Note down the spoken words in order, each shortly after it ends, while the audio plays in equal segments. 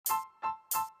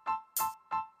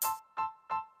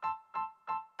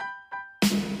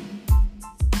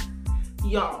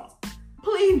y'all,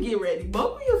 please get ready.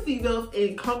 Buckle your seatbelts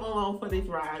and come along for this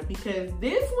ride, because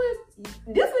this one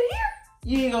here,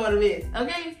 you ain't gonna miss.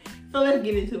 Okay, so let's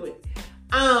get into it.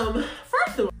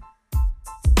 First of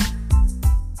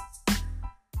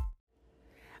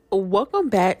all, welcome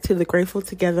back to the Grateful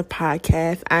Together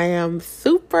podcast. I am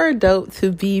super dope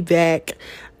to be back.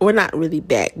 Well, not really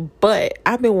back, but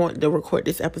I've been wanting to record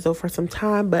this episode for some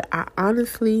time, but I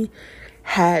honestly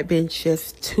had been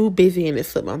just too busy and it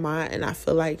slipped my mind. And I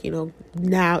feel like,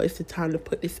 now is the time to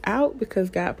put this out because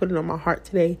God put it on my heart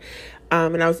today.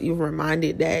 And I was even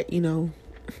reminded that,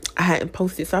 I hadn't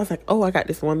posted. So I was like, oh, I got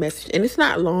this one message. And it's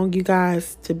not long, you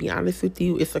guys, to be honest with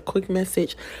you. It's a quick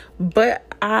message. But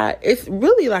it's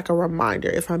really like a reminder,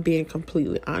 if I'm being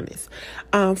completely honest.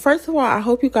 First of all, I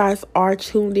hope you guys are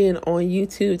tuned in on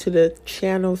YouTube to the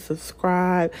channel.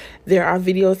 Subscribe. There are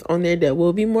videos on there. There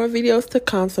will be more videos to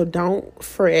come. So don't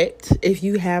fret. If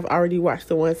you have already watched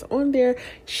the ones on there,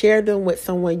 share them with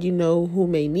someone you know who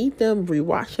may need them.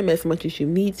 Rewatch them as much as you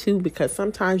need to, because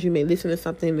sometimes you may listen to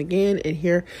something again and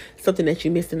hear something that you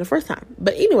missed in the first time.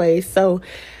 But anyway, so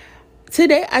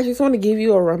today I just want to give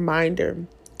you a reminder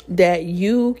that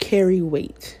you carry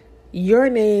weight. Your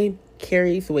name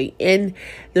carries weight. And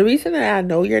the reason that I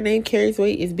know your name carries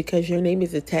weight is because your name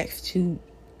is attached to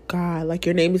God. Like,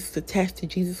 your name is attached to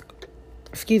Jesus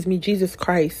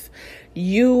Christ.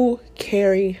 You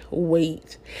carry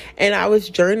weight. And I was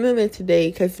journaling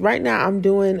today because right now I'm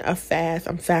doing a fast.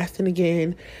 I'm fasting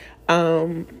again.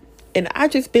 And I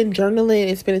just been journaling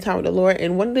and spending time with the Lord.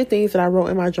 And one of the things that I wrote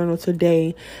in my journal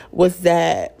today was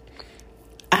that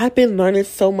I've been learning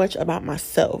so much about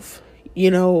myself,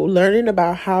 learning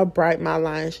about how bright my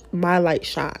light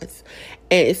shines.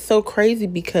 And it's so crazy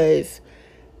because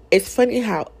it's funny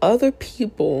how other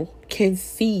people can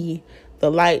see the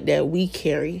light that we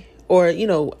carry. Or,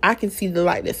 I can see the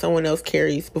light that someone else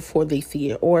carries before they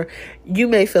see it. Or you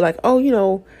may feel like,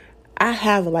 oh, I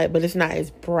have a light, but it's not as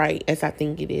bright as I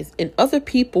think it is. And other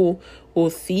people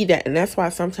will see that. And that's why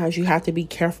sometimes you have to be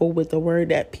careful with the word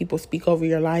that people speak over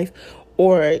your life.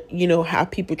 Or, how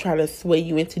people try to sway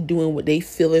you into doing what they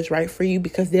feel is right for you,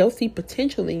 because they'll see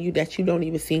potential in you that you don't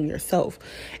even see in yourself.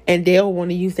 And they'll want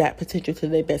to use that potential to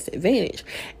their best advantage.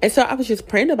 And so I was just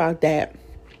praying about that.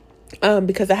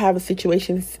 Because I have a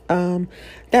situation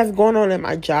that's going on at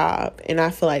my job. And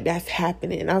I feel like that's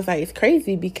happening. And I was like, it's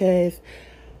crazy because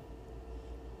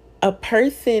a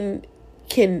person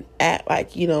can act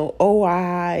like, oh,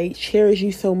 I cherish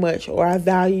you so much, or I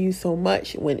value you so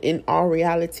much, when in all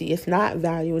reality, it's not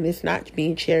value and it's not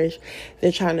being cherished.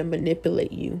 They're trying to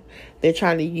manipulate you. They're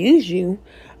trying to use you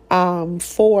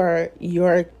for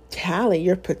your talent,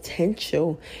 your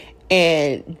potential,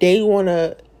 and they want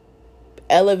to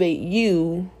elevate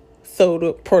you. So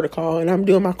the protocol, and I'm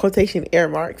doing my quotation air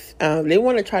marks, they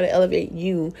want to try to elevate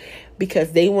you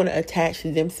because they want to attach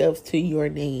themselves to your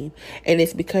name. And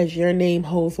it's because your name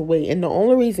holds weight. And the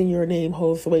only reason your name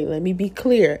holds weight, let me be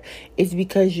clear, is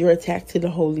because you're attached to the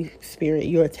Holy Spirit.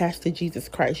 You're attached to Jesus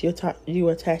Christ.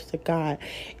 You're attached to God.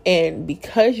 And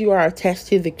because you are attached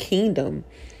to the kingdom,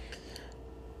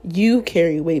 you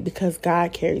carry weight because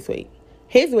God carries weight.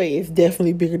 His weight is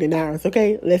definitely bigger than ours,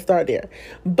 okay? Let's start there.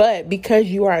 But because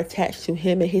you are attached to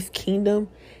him and his kingdom,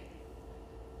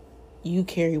 you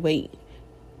carry weight.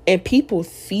 And people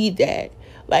see that.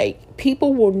 Like,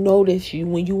 people will notice you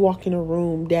when you walk in a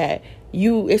room that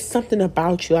it's something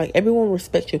about you. Like, everyone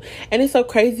respects you. And it's so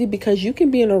crazy because you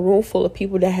can be in a room full of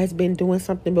people that has been doing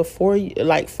something before you,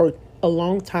 like for a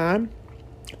long time.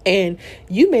 And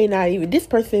you may not even, these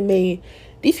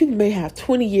people may have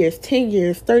 20 years, 10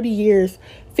 years, 30 years,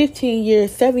 15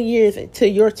 years, 7 years, to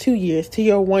your 2 years, to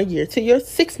your 1 year, to your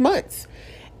 6 months.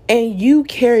 And you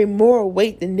carry more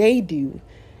weight than they do.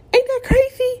 Ain't that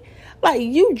crazy? Like,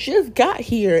 you just got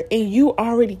here and you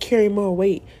already carry more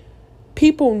weight.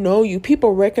 People know you.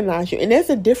 People recognize you. And there's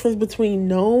a difference between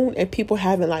known and people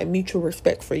having like mutual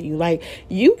respect for you. Like,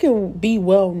 you can be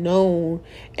well known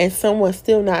and someone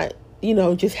still not,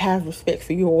 just have respect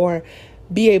for you or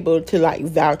be able to like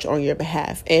vouch on your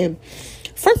behalf. And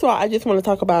first of all, I just want to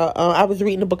talk about, I was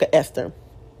reading the book of Esther.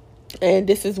 And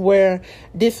this is where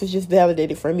this was just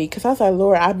validated for me. Because I was like,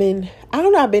 Lord, I've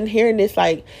been hearing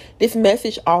this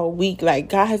message all week. Like,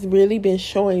 God has really been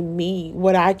showing me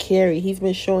what I carry. He's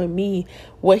been showing me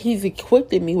what he's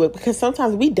equipped me with. Because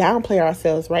sometimes we downplay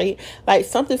ourselves, right? Like,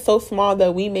 something so small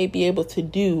that we may be able to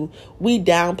do, we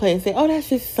downplay and say, oh, that's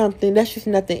just something. That's just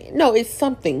nothing. No, it's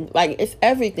something. Like, it's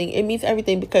everything. It means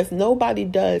everything, because nobody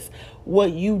does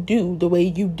what you do the way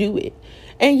you do it.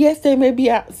 And yes, there may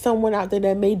be someone out there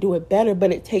that may do it better,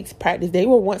 but it takes practice. They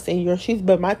were once in your shoes.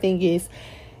 But my thing is,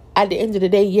 at the end of the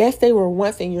day, yes, they were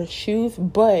once in your shoes,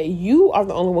 but you are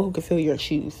the only one who can fill your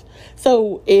shoes.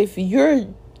 So if you're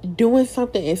doing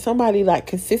something and somebody like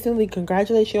consistently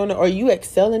congratulates you on it, or you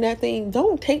excel in that thing,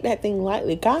 don't take that thing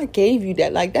lightly. God gave you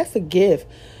that. Like, that's a gift.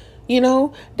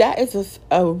 That is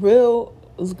a real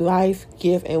life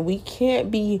gift, and we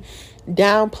can't be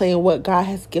downplaying what God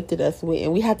has gifted us with.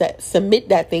 And we have to submit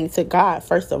that thing to God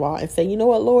first of all and say, you know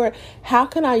what, Lord, how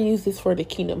can I use this for the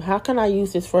kingdom? How can I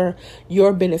use this for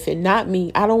your benefit, not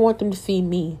me? I don't want them to see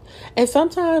me. And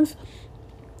sometimes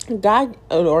God,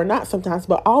 or not sometimes,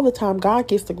 but all the time, God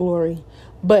gets the glory,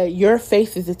 but your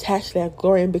face is attached to that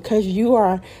glory. And because you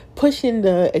are pushing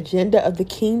the agenda of the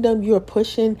kingdom, you are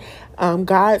pushing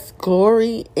God's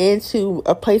glory into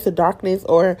a place of darkness,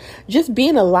 or just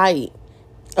being a light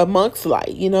amongst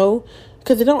light,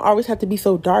 because it don't always have to be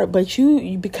so dark, but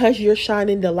because you're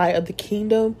shining the light of the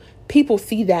kingdom, people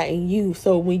see that in you.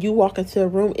 So when you walk into a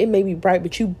room, it may be bright,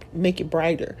 but you make it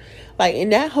brighter.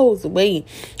 And that holds weight.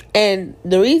 And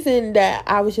the reason that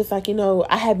I was just like,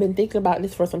 I had been thinking about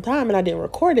this for some time and I didn't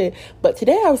record it. But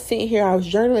today I was sitting here, I was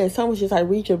journaling, and someone was just like,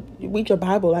 read your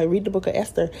Bible, like read the book of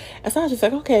Esther. And so I was just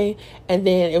like, okay. And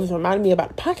then it was reminding me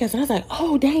about the podcast. And I was like,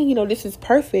 oh, dang, this is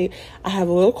perfect. I have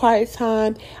a little quiet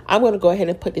time. I'm going to go ahead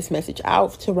and put this message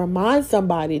out to remind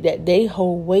somebody that they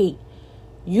hold weight.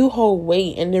 You hold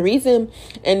weight. And the reason,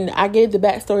 and I gave the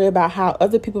backstory about how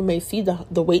other people may see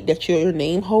the weight that your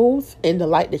name holds and the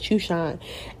light that you shine.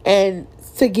 And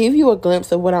to give you a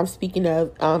glimpse of what I'm speaking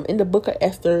of, in the book of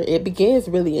Esther, it begins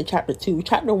really in chapter 2.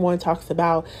 Chapter 1 talks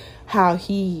about how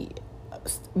he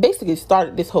basically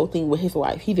started this whole thing with his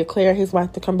wife. He declared his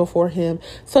wife to come before him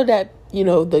so that,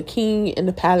 the king in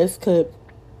the palace could,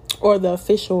 or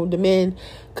the men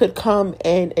could come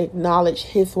and acknowledge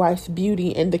his wife's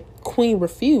beauty, and the queen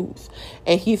refused.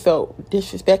 And he felt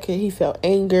disrespected, he felt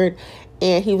angered,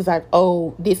 and he was like,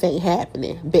 oh, this ain't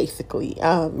happening, basically.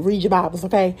 Read your Bibles,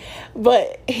 okay?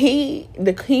 But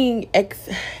the king,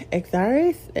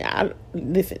 Xerxes,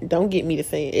 listen, don't get me to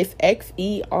say it. It's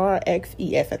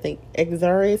Xerxes, I think.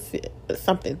 Xerxes,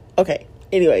 something. Okay,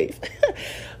 anyways.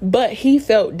 But he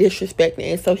felt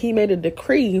disrespected, and so he made a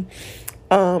decree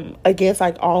against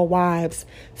all wives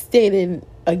standing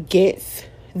against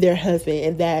their husband,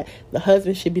 and that the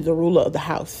husband should be the ruler of the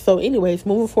house. So anyways,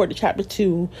 moving forward to chapter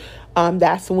 2,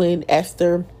 that's when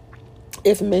Esther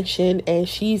is mentioned, and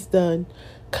she's the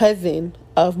cousin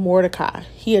of Mordecai.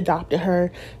 He adopted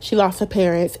her. She lost her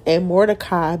parents, and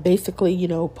Mordecai basically,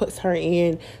 puts her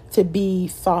in to be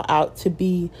sought out to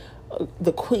be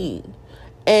the queen.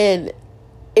 And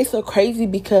it's so crazy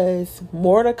because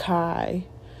Mordecai,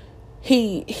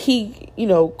 he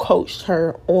coached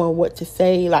her on what to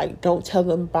say. Like, don't tell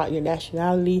them about your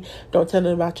nationality. Don't tell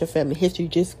them about your family history.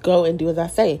 Just go and do as I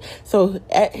say. So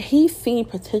he seen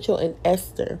potential in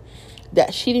Esther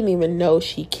that she didn't even know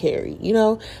she carried,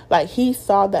 he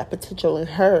saw that potential in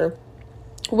her,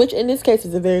 which in this case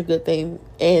is a very good thing.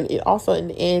 And it also in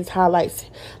the end highlights,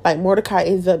 Mordecai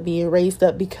ends up being raised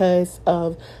up because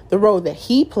of the role that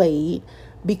he played,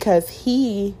 because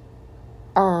he,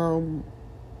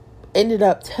 ended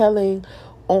up telling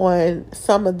on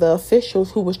some of the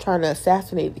officials who was trying to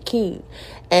assassinate the king.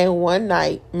 And one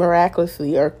night,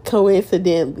 miraculously or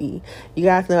coincidentally, you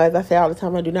guys know, as I say all the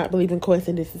time, I do not believe in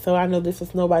coincidences. So I know this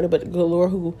was nobody but the good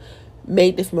Lord who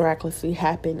made this miraculously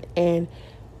happen. And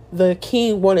the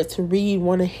king wanted to read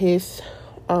one of his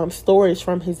stories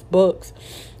from his books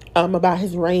about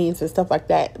his reigns and stuff like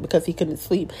that, because he couldn't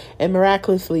sleep. And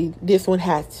miraculously, this one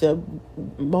had to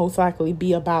most likely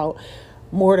be about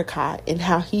Mordecai and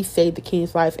how he saved the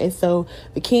king's life. And so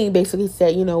the king basically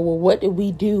said, well, what did we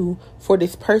do for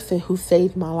this person who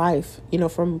saved my life,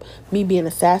 from me being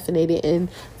assassinated? And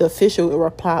the official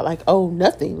replied oh,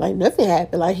 nothing, nothing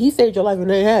happened. He saved your life and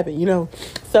nothing happened,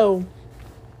 So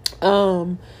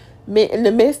in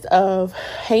the midst of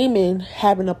Haman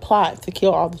having a plot to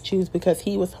kill all the Jews because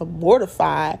he was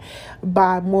mortified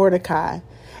by Mordecai.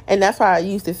 And that's why I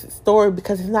use this story,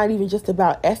 because it's not even just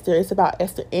about Esther. It's about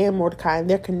Esther and Mordecai, and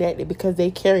they're connected because they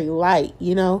carry light,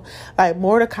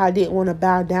 Mordecai didn't want to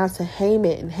bow down to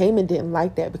Haman, and Haman didn't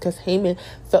like that because Haman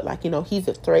felt like, he's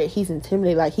a threat. He's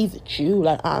intimidated, he's a Jew.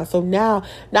 So now,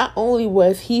 not only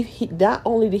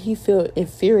did he feel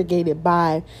infuriated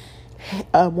by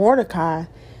Mordecai,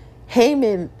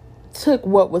 Haman took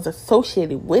what was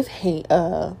associated with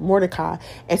Mordecai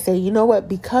and said, you know what,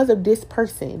 because of this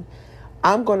person,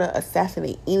 I'm going to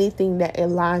assassinate anything that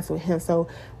aligns with him. So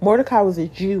Mordecai was a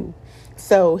Jew.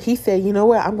 So he said, you know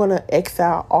what, I'm going to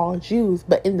exile all Jews.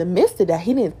 But in the midst of that,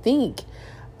 he didn't think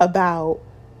about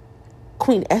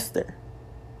Queen Esther.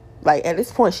 At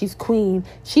this point, she's queen.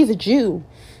 She's a Jew.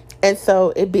 And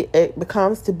so it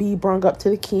becomes to be brung up to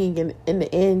the king, and in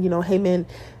the end, Haman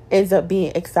ends up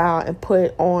being exiled and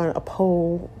put on a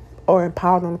pole, or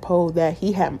impaled on a pole that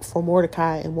he had for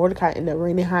Mordecai, and Mordecai ended up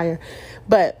reigning higher.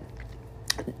 But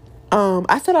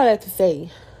I said all that to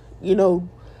say,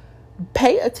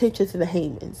 pay attention to the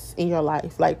Hamans in your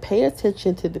life. Like, pay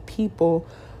attention to the people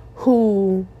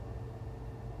who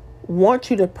want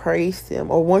you to praise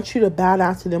them, or want you to bow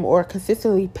down to them, or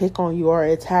consistently pick on you, or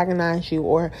antagonize you,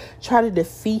 or try to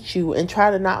defeat you, and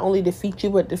try to not only defeat you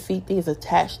but defeat things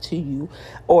attached to you,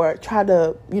 or try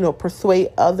to persuade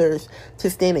others to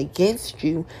stand against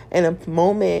you in a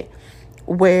moment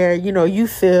where you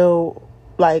feel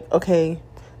like, okay,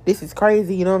 this is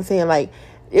crazy. You know what I'm saying? Like,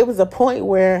 it was a point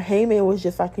where Haman was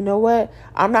just like, you know what?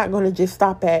 I'm not going to just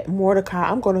stop at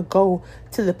Mordecai. I'm going to go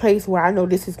to the place where I know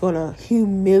this is going to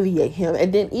humiliate him.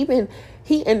 And then even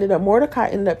Mordecai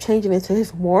ended up changing into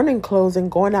his mourning clothes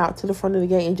and going out to the front of the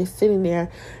gate and just sitting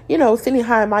there, sitting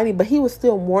high and mighty. But he was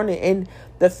still mourning. And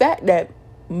the fact that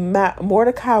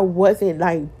Mordecai wasn't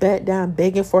like bent down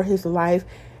begging for his life,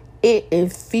 it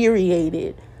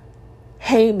infuriated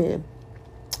Haman.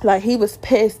 Like, he was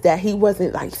pissed that he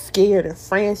wasn't like scared and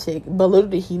frantic. But little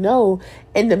did he know,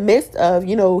 in the midst of,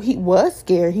 he was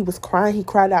scared. He was crying. He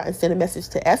cried out and sent a message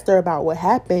to Esther about what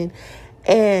happened.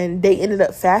 And they ended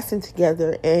up fasting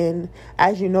together. And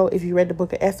as you know, if you read the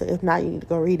book of Esther, if not, you need to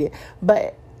go read it.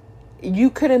 But you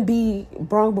couldn't be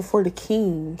brung before the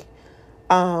king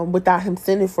without him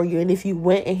sending for you. And if you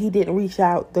went and he didn't reach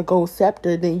out the gold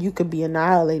scepter, then you could be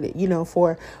annihilated,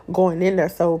 for going in there.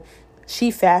 So she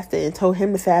fasted and told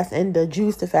him to fast and the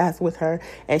Jews to fast with her.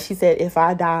 And she said, if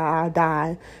I die, I'll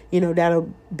die.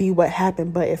 That'll be what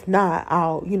happened. But if not,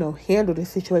 I'll, handle the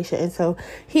situation. And so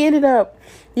he ended up,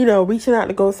 reaching out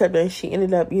to gold scepter, and she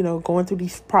ended up, going through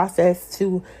this process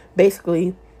to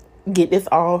basically get this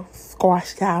all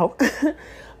squashed out.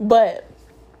 But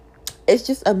it's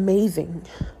just amazing,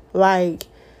 like,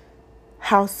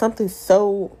 how something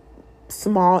so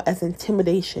small as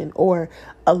intimidation or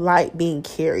a light being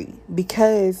carried,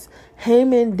 because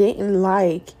Haman didn't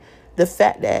like the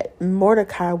fact that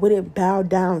Mordecai wouldn't bow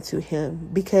down to him,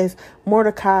 because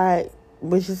Mordecai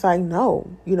was just like, no,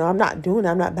 I'm not doing it.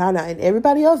 I'm not bowing down. And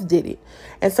everybody else did it.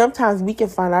 And sometimes we can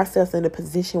find ourselves in a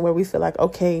position where we feel like,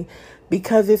 okay,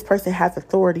 because this person has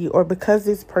authority, or because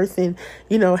this person,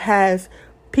 has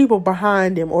people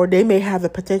behind them, or they may have the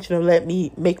potential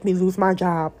to make me lose my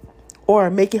job, or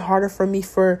make it harder for me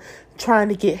for trying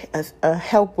to get a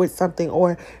help with something,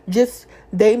 or just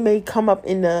they may come up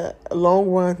in the long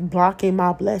run blocking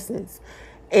my blessings.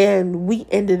 And we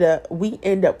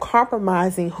end up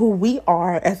compromising who we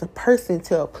are as a person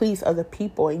to please other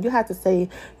people. And you have to say,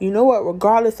 you know what,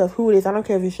 regardless of who it is, I don't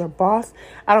care if it's your boss,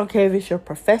 I don't care if it's your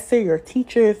professor, your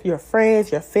teachers, your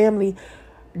friends, your family,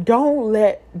 don't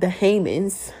let the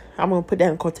Hamans, I'm going to put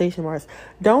that in quotation marks,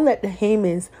 don't let the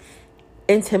Hamans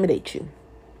intimidate you.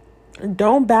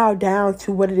 Don't bow down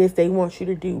to what it is they want you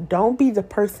to do. Don't be the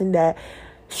person that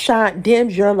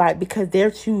dims your light because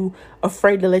they're too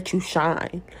afraid to let you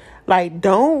shine. Like,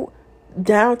 don't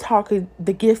down talk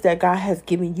the gifts that God has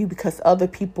given you because other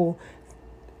people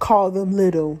call them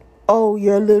little. Oh,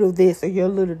 you're little this or you're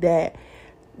little that.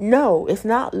 No, it's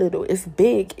not little. It's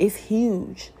big. It's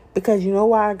huge. Because you know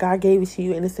why? God gave it to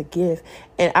you, and it's a gift.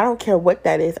 And I don't care what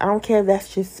that is. I don't care if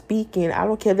that's just speaking. I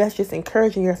don't care if that's just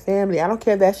encouraging your family. I don't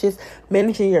care if that's just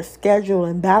managing your schedule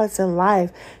and balancing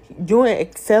life. Doing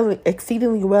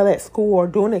exceedingly well at school, or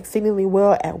doing exceedingly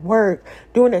well at work.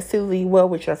 Doing exceedingly well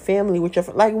with your family,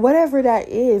 like whatever that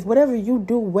is, whatever you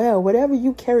do well, whatever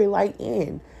you carry light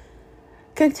in.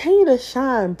 Continue to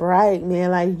shine bright,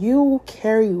 man. Like, you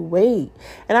carry weight.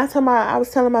 And I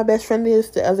was telling my best friend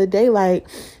this the other day, like,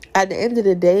 at the end of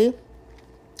the day,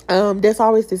 there's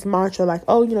always this mantra like,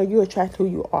 oh, you attract who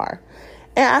you are.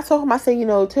 And I told him, I said,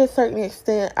 to a certain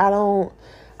extent, I'm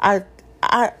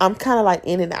kind of like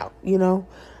in and out,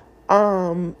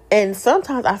 and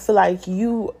sometimes I feel like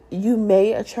you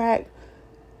may attract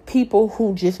people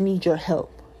who just need your help.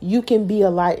 You can be a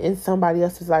light in somebody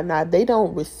else's life. Now, if they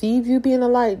don't receive you being a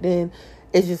light, then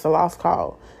it's just a lost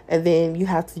cause. And then you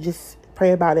have to just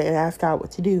pray about it and ask God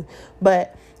what to do.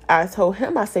 But I told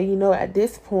him, I said, at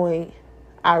this point,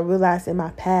 I realized in my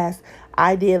past,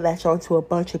 I did latch on to a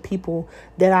bunch of people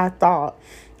that I thought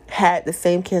had the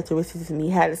same characteristics as me,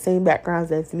 had the same backgrounds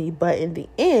as me. But in the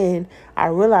end, I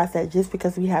realized that just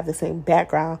because we have the same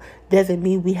background doesn't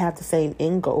mean we have the same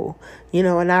end goal,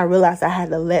 and I realized I had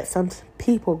to let some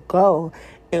people go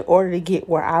in order to get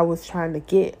where I was trying to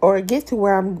get, or get to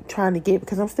where I'm trying to get,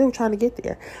 because I'm still trying to get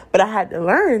there. But I had to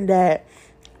learn that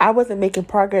I wasn't making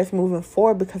progress moving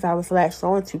forward because I was latched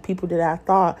on to people that I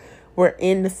thought were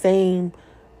in the same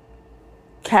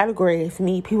category as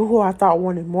me, people who I thought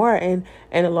wanted more. And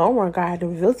in the long run, God had to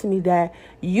reveal to me that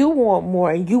you want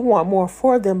more and you want more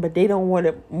for them, but they don't want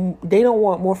it. They don't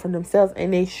want more for themselves,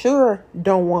 and they sure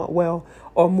don't want well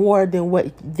or more than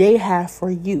what they have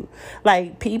for you.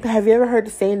 Like, people, have you ever heard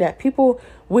the saying that people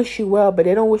wish you well, but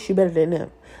they don't wish you better than them?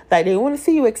 Like, they want to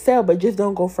see you excel, but just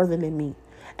don't go further than me.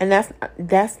 And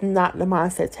that's not the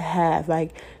mindset to have.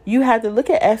 Like, you have to look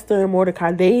at Esther and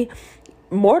Mordecai.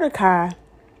 Mordecai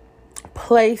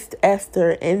placed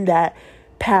Esther in that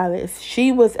palace.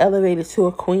 She was elevated to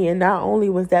a queen. And not only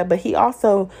was that, but he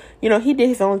also, he did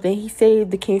his own thing. He saved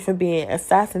the king from being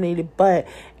assassinated. But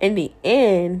in the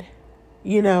end,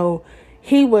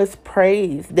 he was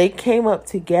praised. They came up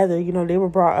together. They were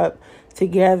brought up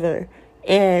together,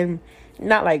 and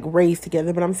not like raised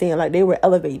together, but I'm saying like they were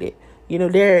elevated.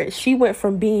 She went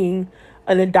from being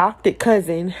an adopted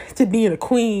cousin to being a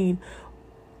queen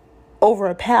over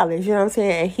a palace, you know what I'm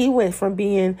saying? And he went from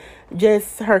being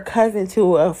just her cousin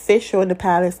to an official in the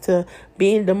palace to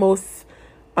being the most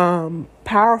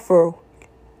powerful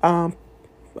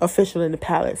official in the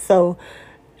palace. So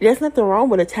there's nothing wrong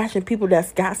with attaching people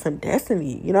that's got some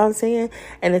destiny, you know what I'm saying?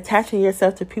 And attaching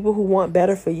yourself to people who want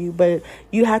better for you. But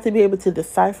you have to be able to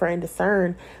decipher and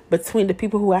discern between the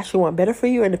people who actually want better for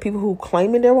you and the people who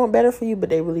claiming they want better for you, but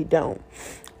they really don't.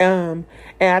 And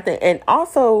I think, and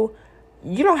also,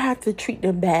 you don't have to treat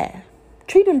them bad.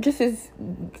 Treat them just as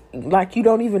like you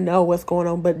don't even know what's going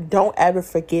on, but don't ever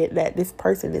forget that this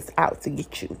person is out to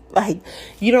get you. Like,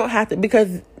 you don't have to,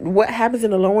 because what happens in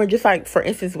the long run, just like for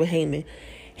instance with Haman,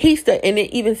 and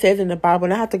it even says in the Bible,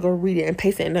 and I have to go read it and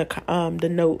paste it in the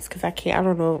notes because I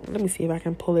don't know. Let me see if I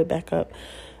can pull it back up.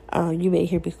 You may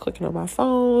hear me clicking on my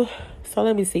phone, so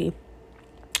let me see.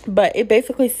 But it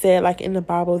basically said, like, in the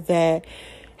Bible, that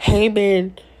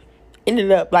Haman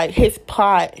ended up, like, his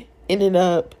plot ended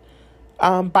up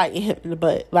biting him in the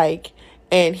butt, like,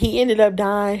 and he ended up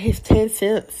dying. His 10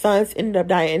 sons ended up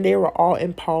dying, and they were all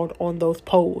impaled on those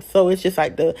poles. So it's just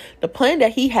like the plan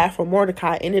that he had for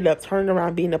Mordecai ended up turning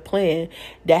around being a plan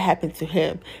that happened to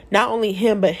him. Not only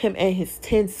him, but him and his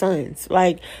 10 sons.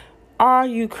 Like, are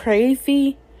you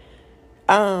crazy?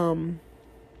 But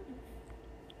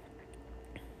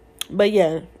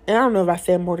yeah, and I don't know if I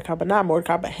said Mordecai, but not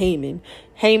Mordecai, but Haman.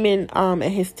 Haman, and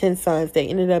his 10 sons, they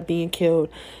ended up being killed.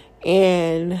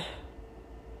 And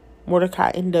Mordecai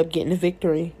ended up getting the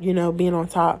victory, being on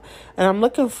top. And I'm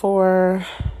probably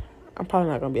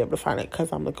not going to be able to find it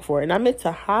because I'm looking for it. And I meant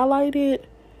to highlight it,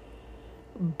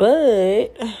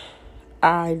 but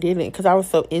I didn't because I was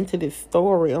so into this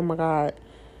story. Oh my God.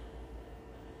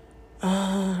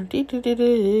 Let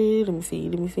me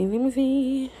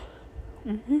see.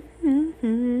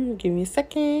 Give me a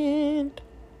second.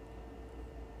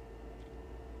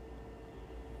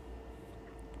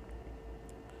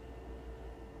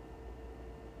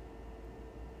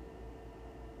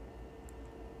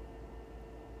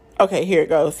 Okay, here it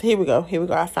goes. Here we go.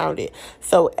 I found it.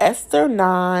 So Esther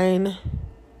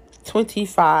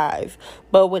 9:25.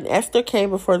 But when Esther came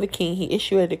before the king, he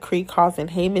issued a decree causing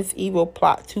Haman's evil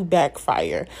plot to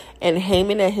backfire, and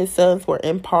Haman and his sons were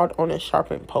impaled on a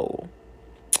sharpened pole.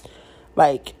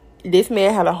 Like, this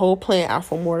man had a whole plan out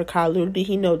for Mordecai. Literally,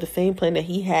 he know the same plan that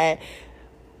he had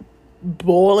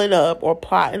boiling up or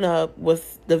plotting up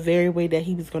was the very way that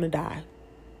he was going to die.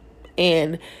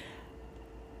 And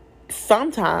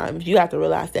sometimes you have to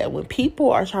realize that when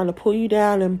people are trying to pull you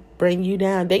down and bring you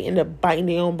down, they end up biting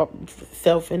their own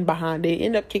self in behind. They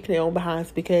end up kicking their own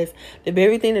behinds because the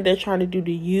very thing that they're trying to do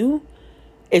to you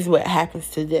is what happens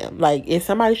to them. Like, if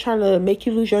somebody's trying to make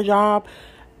you lose your job,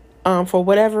 for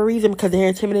whatever reason, because they're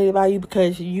intimidated by you,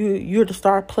 because you're the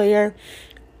star player,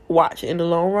 watch, in the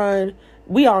long run,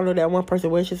 we all know that one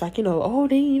person where it's just like, they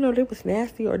was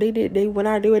nasty, or they went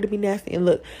out there to be nasty, and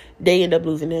look, they end up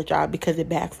losing their job because it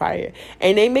backfired.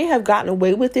 And they may have gotten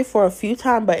away with it for a few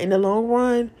times, but in the long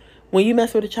run, when you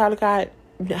mess with a child of God,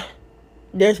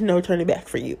 there's no turning back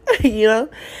for you,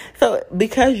 So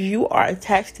because you are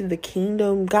attached to the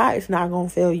kingdom, God is not going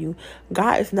to fail you.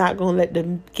 God is not going to let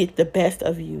them get the best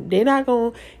of you.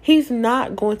 He's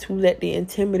not going to let the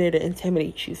intimidator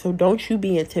intimidate you. So don't you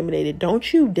be intimidated.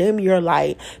 Don't you dim your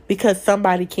light because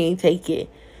somebody can't take it.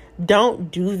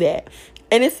 Don't do that.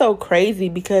 And it's so crazy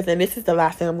because, and this is the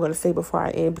last thing I'm going to say before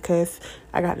I end because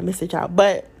I got the message out,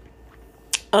 but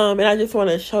and I just want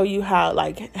to show you how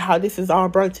this is all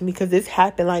brought to me, because this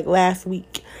happened like last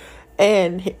week.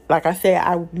 And like I said,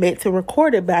 I meant to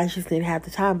record it, but I just didn't have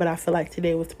the time. But I feel like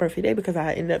today was the perfect day because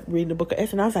I ended up reading the book of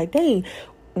Esther. And I was like, dang,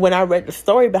 when I read the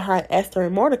story behind Esther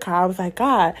and Mordecai, I was like,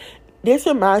 God, this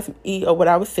reminds me of what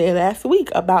I was saying last week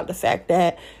about the fact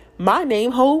that my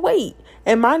name hold weight.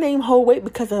 And my name hold weight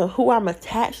because of who I'm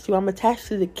attached to. I'm attached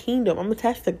to the kingdom. I'm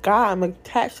attached to God. I'm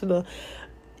attached to the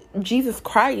Jesus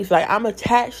Christ. Like, I'm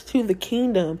attached to the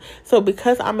kingdom. So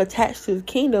because I'm attached to the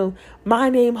kingdom, my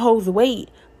name holds weight.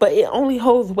 But it only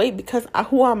holds weight because of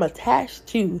who I'm attached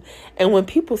to. And when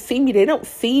people see me, they don't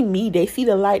see me. They see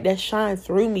the light that shines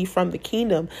through me from the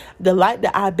kingdom. The light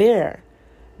that I bear.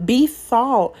 Be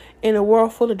salt in a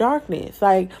world full of darkness.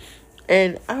 Like,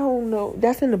 and I don't know.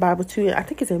 That's in the Bible too. I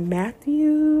think it's in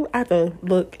Matthew. I have to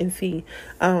look and see.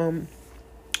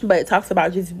 But it talks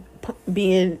about just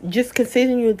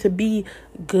continuing to be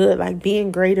good, like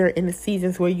being greater in the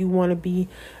seasons where you want to be,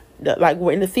 like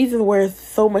in the seasons where there's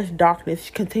so much darkness,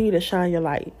 continue to shine your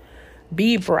light.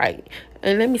 Be bright.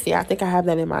 And let me see, I think I have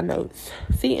that in my notes.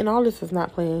 See, and all this is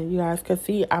not playing, you guys, because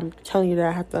see, I'm telling you that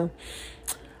I have to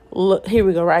look. Here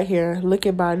we go, right here. Look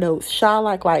at my notes. Shine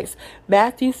like lights.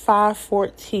 Matthew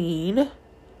 5:14.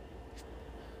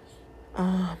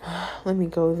 Let me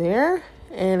go there.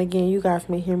 And again, you guys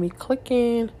may hear me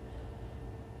clicking.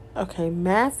 Okay,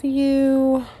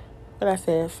 Matthew, what I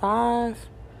said, 5.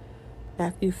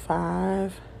 Matthew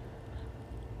 5.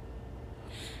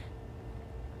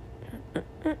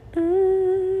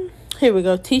 Here we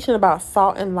go. Teaching about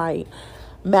salt and light.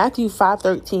 Matthew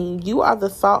 5:13. You are the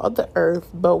salt of the earth,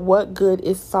 but what good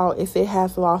is salt if it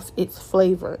has lost its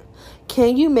flavor?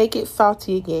 Can you make it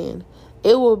salty again?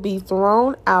 It will be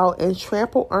thrown out and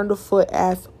trampled underfoot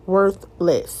as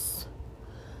worthless.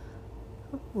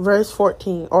 Verse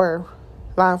 14, or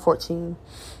line 14.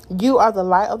 You are the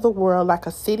light of the world, like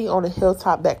a city on a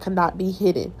hilltop that cannot be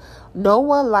hidden. No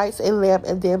one lights a lamp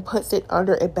and then puts it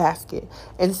under a basket.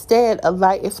 Instead, a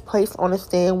light is placed on a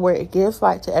stand where it gives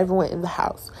light to everyone in the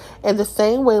house. In the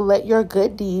same way, let your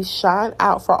good deeds shine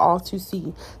out for all to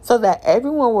see, so that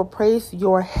everyone will praise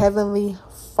your heavenly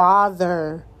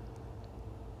Father.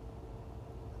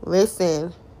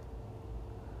 Listen.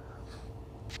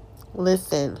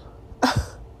 Listen.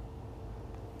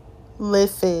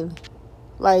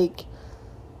 Like,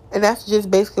 and that's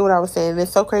just basically what I was saying.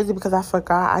 It's so crazy because I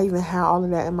forgot I even had all of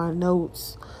that in my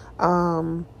notes.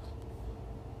 And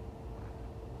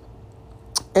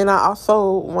I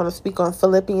also want to speak on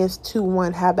Philippians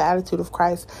 2:1. Have the attitude of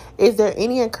Christ. Is there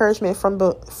any encouragement from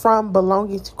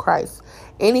belonging to Christ?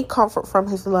 Any comfort from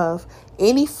his love?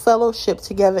 Any fellowship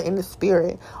together in the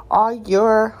Spirit? Are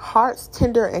your hearts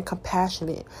tender and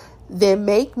compassionate? Then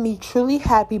make me truly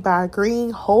happy by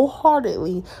agreeing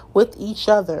wholeheartedly with each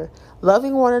other,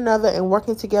 loving one another, and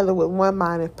working together with one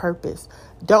mind and purpose.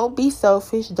 Don't be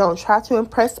selfish. Don't try to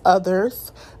impress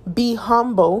others. Be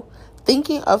humble,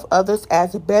 thinking of others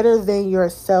as better than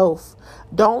yourself.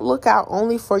 Don't look out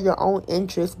only for your own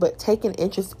interests, but take an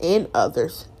interest in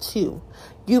others too.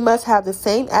 You must have the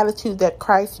same attitude that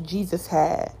Christ Jesus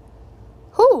had,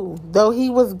 who, though he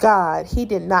was God, he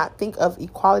did not think of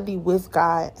equality with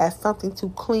God as something to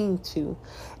cling to.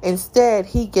 Instead,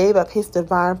 he gave up his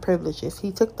divine privileges.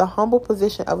 He took the humble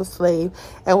position of a slave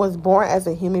and was born as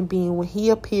a human being. When he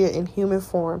appeared in human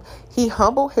form, he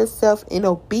humbled himself in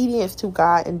obedience to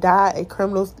God and died a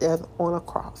criminal's death on a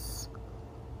cross.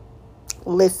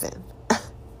 Listen.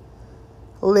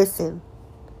 Listen.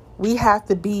 We have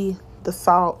to be the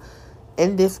salt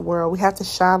in this world. We have to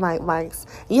shine like lights.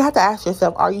 And you have to ask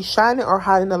yourself, are you shining or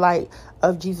hiding the light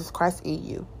of Jesus Christ in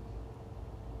you?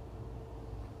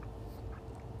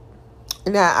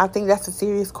 And I think that's a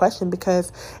serious question,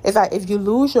 because it's like, if you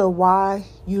lose your why,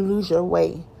 you lose your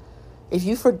way. If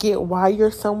you forget why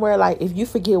you're somewhere, like if you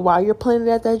forget why you're planted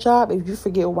at that job, if you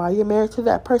forget why you're married to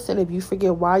that person, if you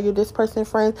forget why you're this person's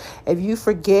friend, if you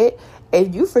forget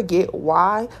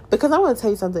why, because I want to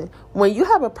tell you something. When you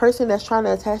have a person that's trying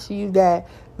to attach to you that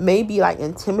may be like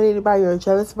intimidated by you or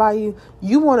jealous by you,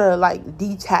 you want to like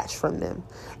detach from them.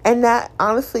 And that,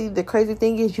 honestly, the crazy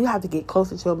thing is you have to get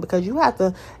closer to them, because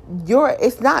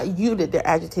it's not you that they're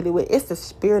agitated with. It's the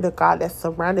Spirit of God that's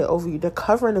surrounded over you. The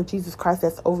covering of Jesus Christ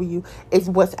that's over you is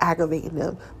what's aggravating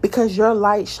them, because your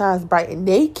light shines bright and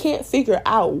they can't figure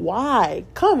out why.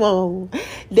 Come on.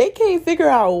 They can't figure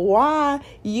out why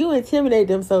you intimidate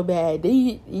them so bad.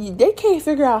 They can't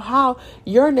figure out how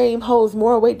your name holds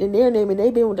more weight than their name, and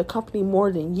they've been with the company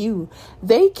more than you.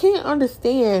 They can't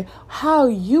understand how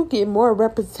you get more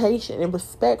representation and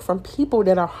respect from people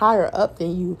that are higher up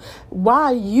than you.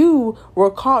 Why you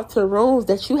were called to rooms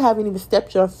that you haven't even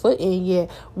stepped your foot in yet.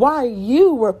 Why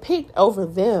you were picked over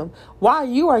them. Why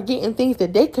you are getting things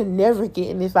that they could never get.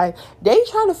 And it's like, they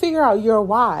trying to figure out your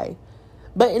why.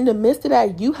 But in the midst of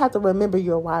that, you have to remember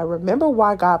your why. Remember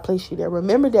why God placed you there.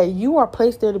 Remember that you are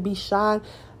placed there to shine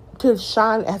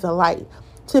as a light,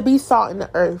 to be salt in the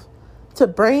earth, to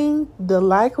bring the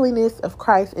likeliness of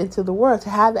Christ into the world, to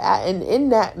have and in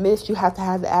that midst, you have to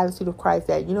have the attitude of Christ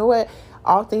that, you know what,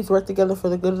 all things work together for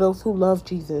the good of those who love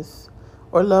Jesus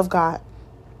or love God.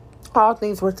 All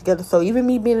things work together. So even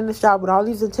me being in this job with all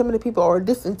these intimidated people or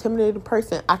this intimidated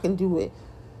person, I can do it.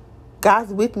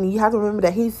 God's with me. You have to remember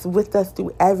that he's with us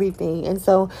through everything. And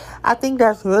so I think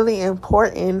that's really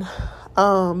important,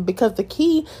 because the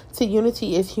key to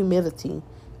unity is humility.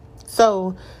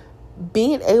 So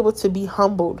being able to be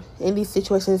humbled in these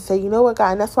situations and say, you know what,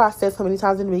 God, and that's why I said so many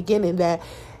times in the beginning that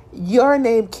your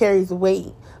name carries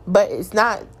weight, but it's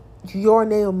not your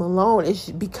name alone.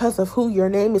 It's because of who your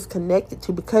name is connected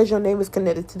to. Because your name is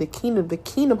connected to the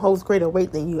kingdom holds greater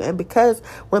weight than you. And because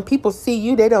when people see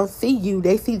you, they don't see you,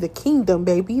 they see the kingdom,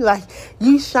 baby. Like,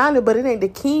 you shining, but it ain't the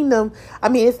kingdom. I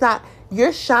mean, it's not,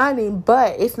 you're shining,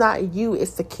 but it's not you,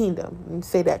 it's the kingdom. Let me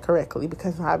say that correctly,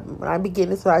 because when I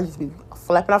begin this, I just be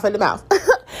flapping off at the mouth.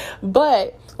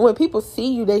 But when people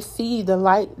see you, they see the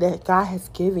light that God has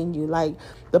given you, like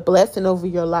the blessing over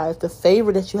your life, the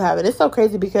favor that you have. And it's so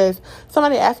crazy because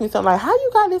somebody asked me something like, how you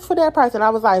got this for that price? And I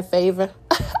was like, favor.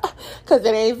 Because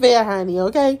it ain't fair, honey,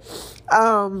 okay?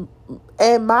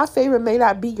 And my favor may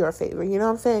not be your favor. You know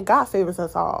what I'm saying? God favors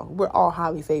us all. We're all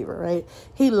highly favored, right?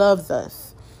 He loves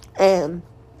us. And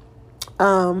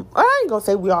I ain't gonna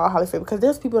say we all highly favored, because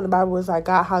there's people in the Bible where it's like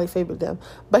God highly favored them,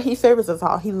 but he favors us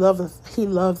all. He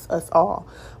loves us all.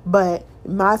 But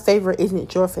my favor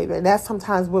isn't your favor. And that's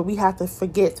sometimes what we have to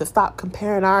forget, to stop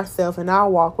comparing ourselves and our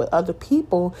walk with other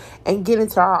people and get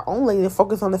into our own lane and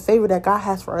focus on the favor that God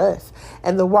has for us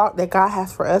and the walk that God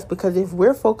has for us. Because if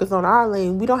we're focused on our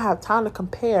lane, we don't have time to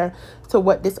compare to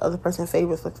what this other person's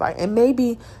favors looks like. And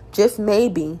maybe, just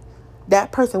maybe,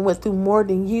 that person went through more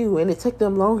than you, and it took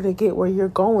them longer to get where you're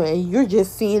going. And you're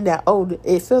just seeing that, oh,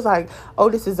 it feels like, oh,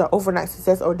 this is an overnight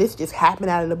success, or this just happened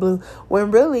out of the blue.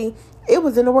 When really, it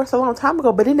was in the works a long time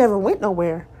ago, but it never went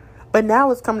nowhere. But now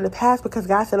it's coming to pass because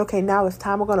God said, okay, now it's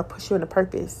time. We're going to push you into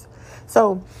purpose.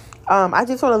 So I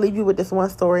just want to leave you with this one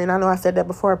story. And I know I said that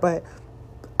before, but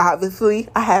obviously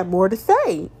I had more to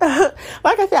say.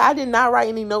 Like I said, I did not write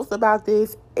any notes about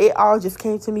this. It all just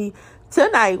came to me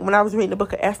tonight when I was reading the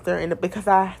book of Esther, and because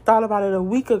I thought about it a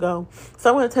week ago. So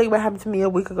I'm going to tell you what happened to me a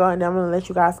week ago, and then I'm going to let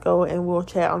you guys go and we'll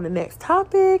chat on the next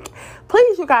topic.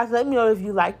 Please, you guys, let me know if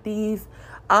you like these,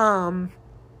 because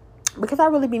I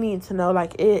really be needing to know,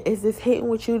 like, is this hitting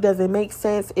with you? Does it make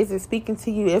sense? Is it speaking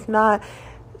to you? If not,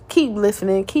 keep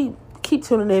listening, keep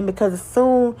tuning in, because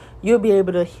soon you'll be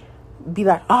able to be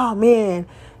like, oh man,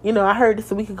 you know, I heard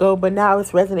this a week ago, but now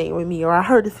it's resonating with me. Or I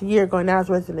heard this a year ago, and now it's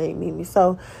resonating with me.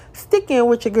 So stick in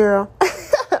with your girl.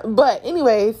 But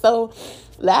anyway, so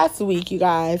last week, you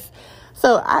guys,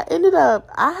 so I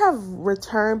have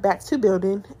returned back to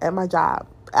building at my job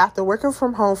after working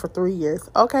from home for 3 years.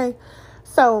 Okay.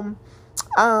 So,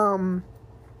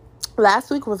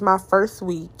 last week was my first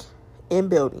week in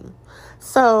building.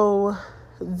 So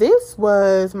this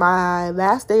was my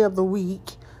last day of the week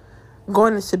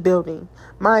going into building.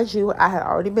 Mind you, I had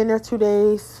already been there 2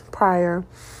 days prior,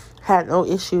 had no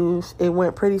issues. It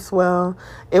went pretty swell.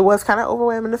 It was kind of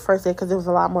overwhelming the first day because there was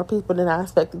a lot more people than I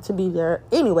expected to be there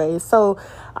anyway. So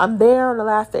I'm there on the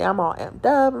last day. I'm all amped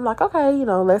up. I'm like, okay, you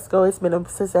know, let's go. It's been a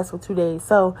successful 2 days.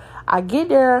 So I get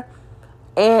there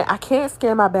and I can't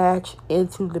scan my badge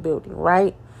into the building,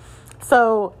 right?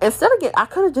 So instead of I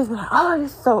could have just been like,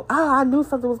 I knew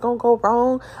something was going to go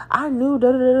wrong. I knew,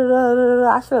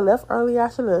 I should have left early. I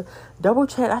should have double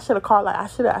checked. I should have called, I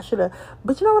should have.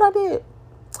 But you know what I did?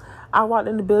 I walked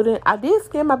in the building. I did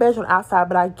scan my badge on the outside,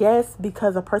 but I guess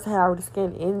because a person had already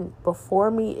scanned in before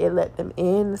me, it let them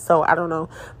in. So I don't know,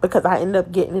 because I ended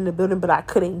up getting in the building, but I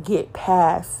couldn't get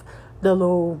past the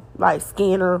little like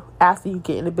scanner after you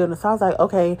get in the building. So I was like,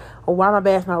 okay, well, why my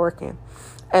badge not working?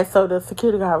 And so the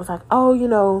security guard was like, oh, you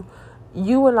know,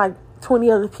 you and like 20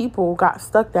 other people got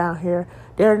stuck down here.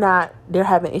 They're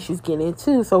having issues getting in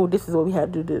too. So this is what we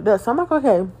had to do. So I'm like,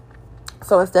 okay.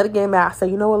 So instead of getting mad, I say,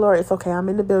 you know what, Lord, it's okay. I'm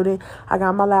in the building. I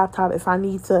got my laptop. If I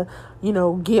need to, you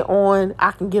know, get on,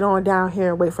 I can get on down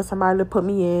here and wait for somebody to put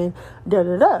me in.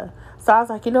 So I was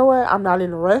like, you know what? I'm not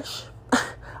in a rush.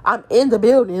 I'm in the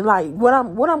building. Like, what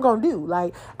I'm going to do?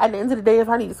 Like, at the end of the day, if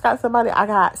I need to Skype somebody, I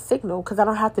got signal, because I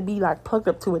don't have to be, like, plugged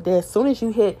up to a desk. As soon as you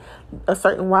hit a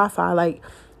certain Wi-Fi, like,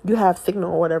 you have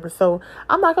signal or whatever. So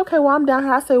I'm like, okay, well, I'm down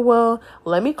here. I say, well,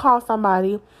 let me call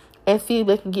somebody and see if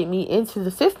they can get me into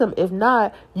the system. If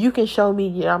not, you can show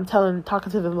me,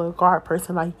 talking to the little guard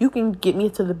person, like, you can get me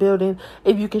into the building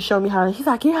if you can show me how. He's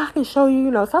like, yeah, I can show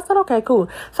you, So I said, okay, cool.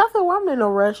 So I said, well, I'm in no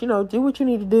rush, do what you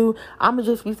need to do. I'm going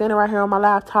to just be standing right here on my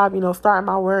laptop, starting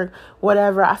my work,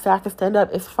 whatever. I said, I can stand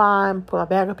up. It's fine. Put my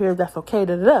bag up here. That's okay.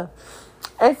 Da, da, da.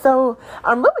 And so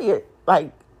I'm really,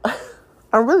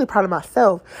 I'm really proud of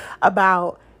myself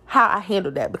about how I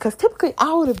handled that, because typically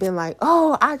I would have been like,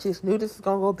 oh, I just knew this was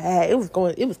going to go bad. It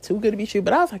was too good to be true.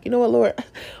 But I was like, you know what, Lord,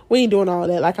 we ain't doing all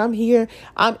that. Like, I'm here,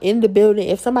 I'm in the building.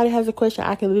 If somebody has a question,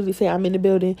 I can literally say I'm in the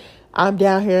building. I'm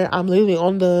down here. I'm literally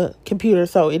on the computer.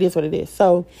 So it is what it is.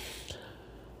 So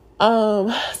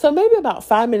maybe about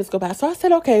 5 minutes go by. So I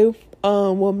said, okay,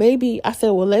 well,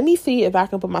 let me see if I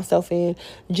can put myself in.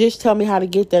 Just tell me how to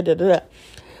get there. Da, da, da.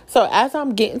 So as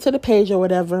I'm getting to the page or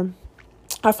whatever,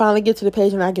 I finally get to the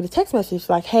page and I get a text message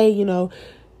like, hey,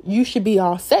 you should be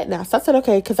all set now. So I said,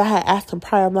 okay, because I had asked him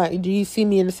prior. I'm like, do you see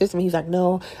me in the system? He's like,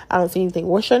 no, I don't see anything.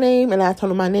 What's your name? And I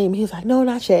told him my name. He's like, no,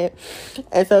 not yet.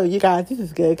 And so, you guys, this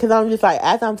is good, because I'm just like,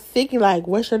 as I'm thinking, like,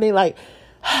 what's your name? Like,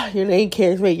 your name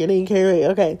carries weight. Your name carries weight.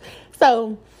 Okay.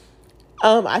 So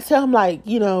I tell him, like,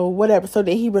 whatever. So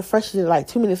then he refreshes it like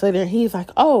 2 minutes later, and he's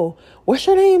like, oh, what's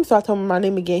your name? So I told him my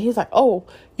name again. He's like, oh,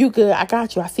 you good. I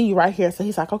got you. I see you right here. So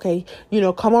he's like, okay,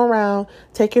 come on around,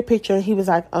 take your picture. And he was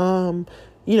like,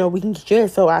 we can get you in.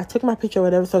 So I took my picture or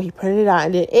whatever. So he printed it out,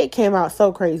 and then it came out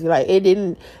so crazy. Like,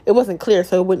 it wasn't clear,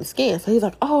 so it wouldn't scan. So he's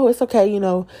like, oh, it's okay.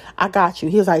 I got you.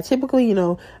 He was like, typically,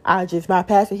 I just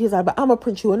bypass it. He's like, but I'm going to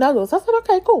print you another one. So I said,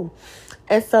 okay, cool.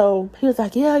 And so he was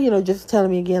like, yeah, just telling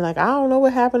me again, like, I don't know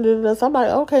what happened to this. I'm like,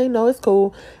 okay, no, it's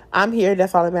cool. I'm here.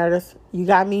 That's all that matters. You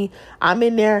got me. I'm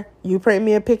in there. You print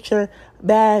me a picture,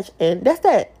 badge, and that's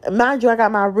that. Mind you, I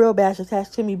got my real badge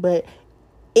attached to me, but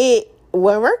it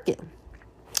wasn't working.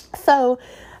 So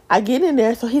I get in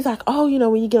there. So he's like, oh,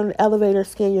 when you get on the elevator,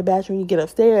 scan your badge when you get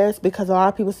upstairs, because a lot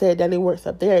of people said that it works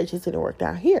up there. It just didn't work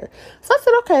down here. So I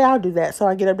said, okay, I'll do that. So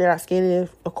I get up there, I scan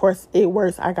it. Of course, it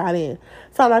works. I got in.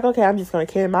 So I'm like, okay, I'm just going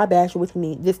to carry my badge with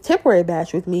me, this temporary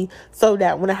badge with me, so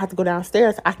that when I have to go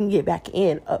downstairs, I can get back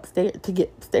in upstairs to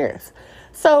get upstairs.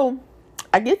 So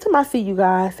I get to my seat, you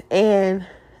guys, and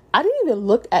I didn't even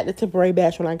look at the temporary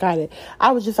badge when I got it.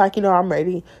 I was just like, I'm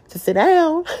ready to sit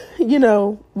down,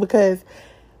 because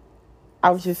I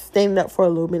was just standing up for a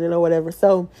little minute or whatever.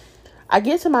 So I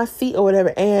get to my seat or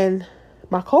whatever, and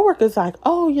my coworker's like,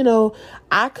 oh,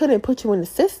 I couldn't put you in the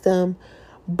system,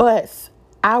 but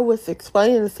I was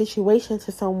explaining the situation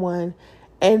to someone,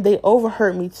 and they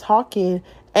overheard me talking,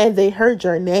 and they heard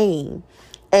your name.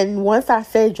 And once I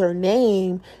said your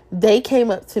name, they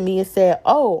came up to me and said,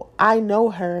 oh, I know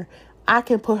her. I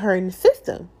can put her in the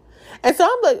system. And so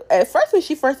I'm like, at first, when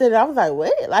she first said it, I was like,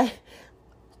 what? Like,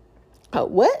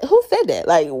 what? Who said that?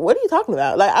 Like, what are you talking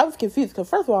about? Like, I was confused, because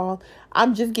first of all,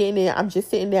 I'm just getting in. I'm just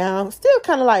sitting down. Still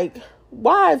kind of like,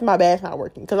 why is my badge not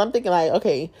working? Because I'm thinking like,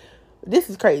 okay, this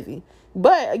is crazy.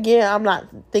 But again, I'm not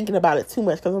thinking about it too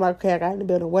much, because I'm like, okay, I got in the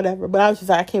building, whatever. But I was just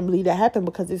like, I can't believe that happened,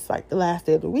 because it's like the last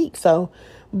day of the week. So,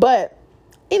 but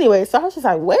anyway, so I was just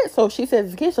like, what? So she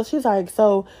says, again, so she's like,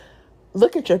 so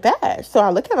look at your badge. So I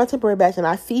look at my temporary badge, and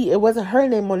I see it wasn't her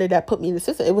name on it that put me in the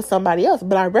system. It was somebody else,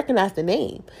 but I recognized the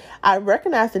name. I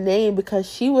recognized the name because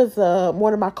she was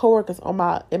one of my coworkers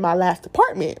in my last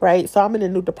department, right? So I'm in a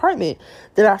new department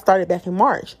that I started back in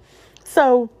March.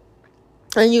 So,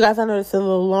 and you guys, I know it's a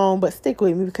little long, but stick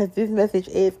with me, because this message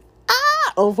is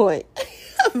on point.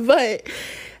 But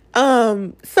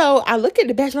so I look at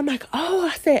the badge, and I'm like,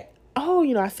 I said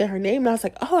her name, and I was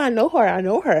like, oh, I know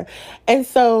her. And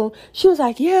so she was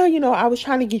like, yeah, I was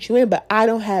trying to get you in, but I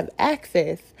don't have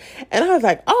access. And I was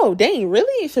like, oh, dang,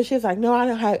 really? So she was like, no, I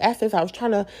don't have access. I was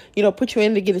trying to, put you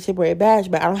in to get a temporary badge,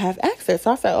 but I don't have access.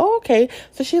 So I said, oh, okay.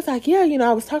 So she was like, yeah,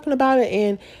 I was talking about it,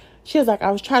 and she was like, I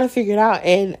was trying to figure it out,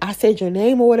 and I said your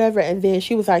name or whatever. And then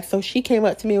she was like, so she came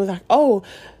up to me and was like, oh,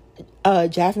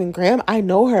 Jasmine Graham, I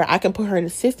know her. I can put her in the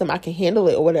system. I can handle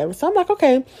it or whatever. So I'm like,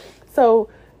 okay. So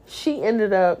she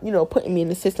ended up, putting me in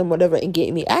the system, whatever, and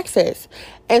getting me access.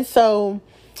 And so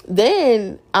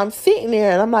then I'm sitting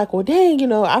there, and I'm like, well, dang,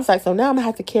 I was like, so now I'm gonna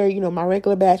have to carry, my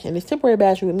regular badge and this temporary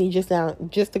badge with me just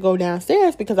to go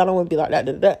downstairs, because I don't want to be like that.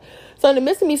 Da, da, da. So in the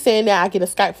midst of me saying that, I get a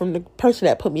Skype from the person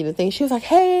that put me in the thing. She was like,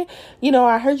 hey,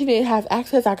 I heard you didn't have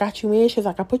access. I got you in. She was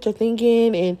like, I put your thing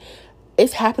in, and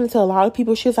it's happening to a lot of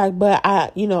people. She was like, but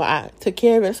I took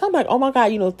care of it. So I'm like, oh my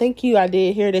God, thank you. I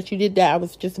did hear that you did that. I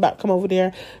was just about to come over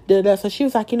there. So she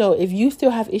was like, if you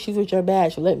still have issues with your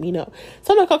badge, let me know.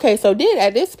 So I'm like, okay. So then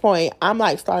at this point, I'm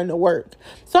like starting to work.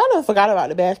 So I never forgot about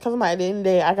the badge because I'm like, at the end of the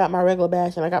day, I got my regular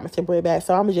badge and I got my temporary badge.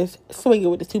 So I'm going to just swing it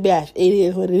with the 2 badge. It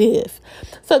is what it is.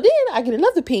 So then I get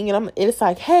another ping and it's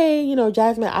like, hey,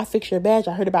 Jasmine, I fixed your badge.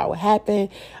 I heard about what happened.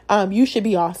 You should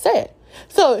be all set.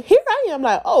 So here I am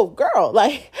like, oh, girl,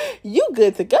 like, you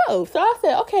good to go. So I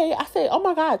said, okay. I said, oh,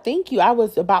 my God, thank you. I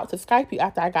was about to Skype you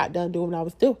after I got done doing what I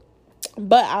was doing.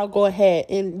 But I'll go ahead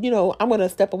and, I'm going to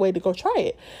step away to go try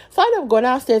it. So I ended up going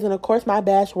downstairs, and, of course, my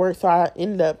badge worked. So I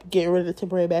ended up getting rid of the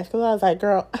temporary badge because I was like,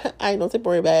 girl, I ain't no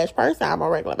temporary badge person. I'm a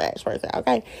regular badge person,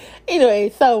 okay? Anyway,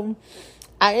 so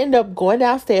I ended up going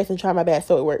downstairs and trying my badge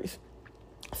so it works.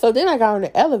 So then I got on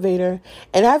the elevator,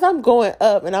 and as I'm going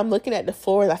up and I'm looking at the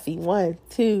floors, I see 1,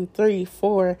 2, 3,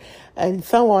 4, and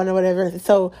so on or whatever.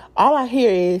 So all I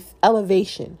hear is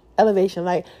elevation,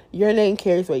 like, your name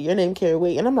carries weight, your name carries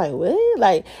weight. And I'm like, what?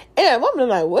 Like, and at one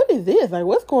moment I'm like, what is this? Like,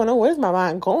 what's going on? Where's my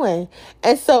mind going?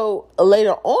 And so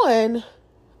later on,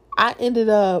 I ended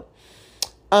up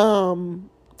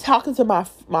talking to my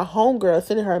homegirl,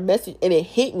 sending her a message, and it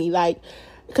hit me, like,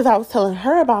 because I was telling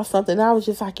her about something, and I was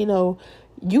just like,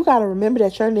 you got to remember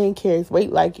that your name carries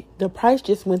weight. Like, the price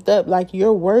just went up. Like,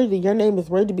 you're worthy. Your name is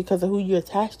worthy because of who you're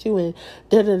attached to, and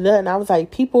da-da-da. And I was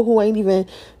like, people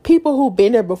who've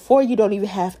been there before you don't even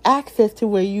have access to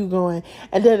where you going.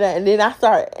 And da-da. And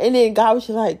then God was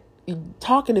just like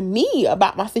talking to me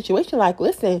about my situation. Like,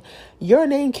 listen, your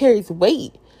name carries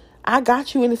weight. I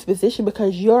got you in this position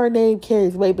because your name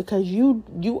carries weight, because you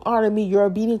honor me, you're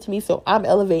obedient to me, so I'm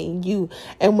elevating you.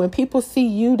 And when people see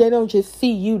you, they don't just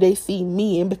see you, they see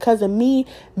me. And because of me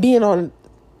being on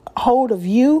hold of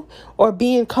you or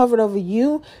being covered over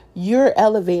you, you're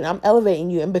elevating. I'm elevating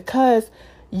you. And because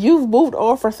you've moved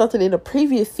on for something in the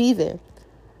previous season,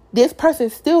 this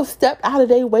person still stepped out of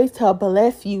their way to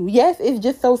bless you. Yes, it's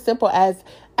just so simple as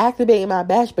activating my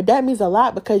badge, but that means a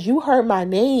lot because you heard my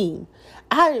name.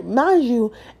 Mind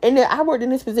you, and then I worked in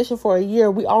this position for a year.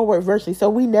 We all worked virtually, so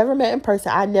we never met in person.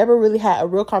 I never really had a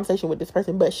real conversation with this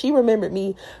person, but she remembered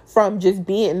me from just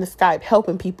being in the Skype,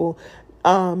 helping people,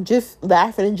 just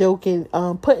laughing and joking,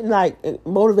 putting like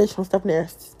motivational stuff in there,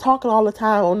 talking all the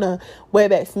time on the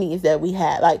WebEx meetings that we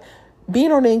had, like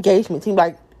being on the engagement team,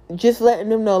 like just letting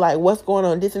them know like what's going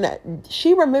on, this and that.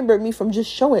 She remembered me from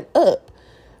just showing up,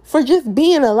 for just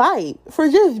being a light, for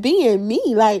just being me.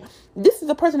 Like, this is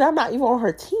a person that I'm not even on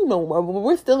her team no more, but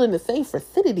we're still in the same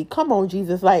vicinity. Come on,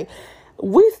 Jesus. Like,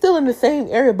 we're still in the same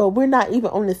area, but we're not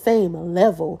even on the same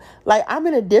level. Like, I'm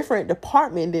in a different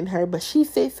department than her, but she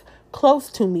sits close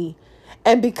to me.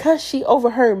 And because she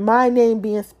overheard my name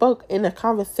being spoke in a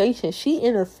conversation, she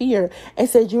interfered and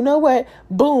said, you know what?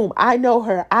 Boom, I know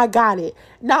her. I got it.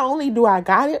 Not only do I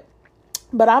got it,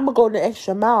 but I'm going to go the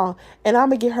extra mile and I'm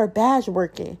going to get her badge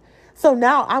working. So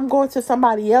now I'm going to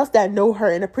somebody else that know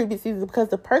her in the previous season, because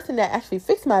the person that actually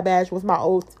fixed my badge was my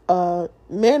old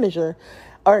manager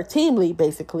or team lead,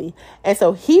 basically. And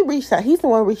so he reached out. He's the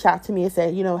one who reached out to me and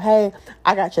said, hey,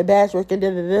 I got your badge working.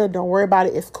 Don't worry about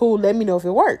it. It's cool. Let me know if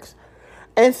it works.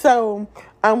 And so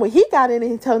when he got in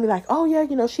and he told me like, oh yeah,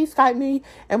 she Skyped me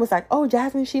and was like, oh,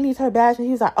 Jasmine, she needs her badge. And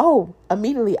he was like, oh,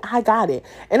 immediately I got it.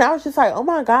 And I was just like, oh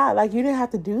my God, like, you didn't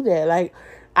have to do that. Like,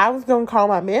 I was going to call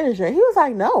my manager, and he was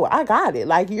like, no, I got it.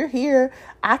 Like, you're here.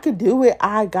 I could do it.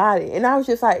 I got it. And I was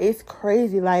just like, it's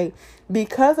crazy. Like,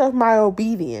 because of my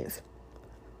obedience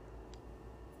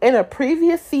in a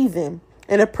previous season,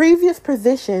 in a previous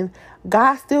position,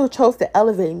 God still chose to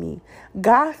elevate me.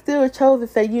 God still chose to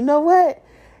say, you know what?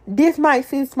 This might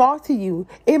seem small to you.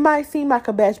 It might seem like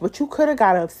a badge, but you could have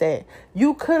got upset.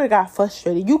 You could have got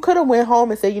frustrated. You could have went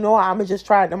home and said, you know what, I'm going to just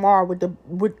try it tomorrow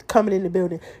with coming in the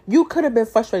building. You could have been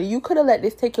frustrated. You could have let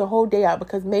this take your whole day out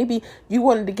because maybe you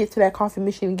wanted to get to that coffee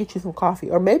machine and get you some coffee.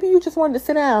 Or maybe you just wanted to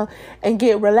sit down and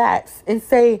get relaxed and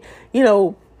say,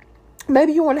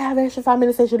 maybe you want to have an extra 5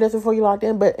 minutes at your desk before you logged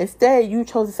in, but instead you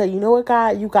chose to say, you know what,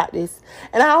 God, you got this.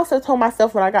 And I also told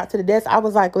myself when I got to the desk, I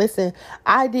was like, listen,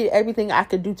 I did everything I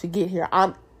could do to get here.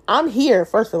 I'm here,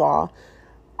 first of all.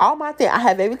 I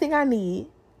have everything I need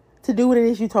to do what it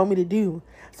is you told me to do.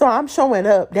 So I'm showing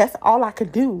up. That's all I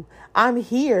could do. I'm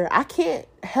here. I can't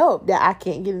help that I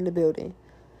can't get in the building.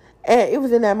 And it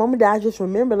was in that moment that I just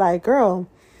remember, like, girl,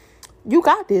 you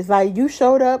got this. Like, you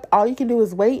showed up. All you can do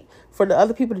is wait for the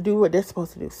other people to do what they're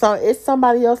supposed to do. So it's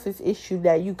somebody else's issue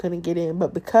that you couldn't get in.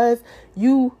 But because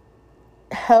you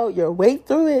held your weight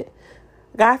through it,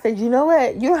 God said, you know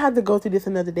what? You don't have to go through this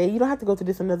another day. You don't have to go through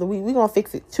this another week. We're going to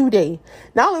fix it today.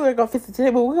 Not only we're going to fix it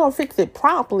today, but we're going to fix it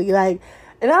promptly. Like,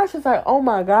 and I was just like, oh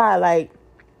my God. Like,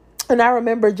 and I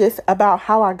remember just about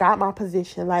how I got my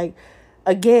position. Like,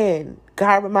 again,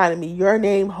 God reminded me, your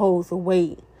name holds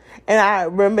weight. And I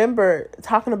remember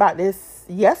talking about this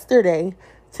yesterday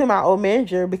to my old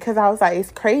manager because I was like,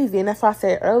 it's crazy. And that's why I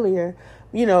said earlier,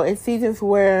 you know, in seasons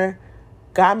where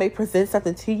God may present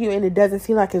something to you and it doesn't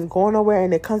seem like it's going nowhere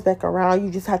and it comes back around,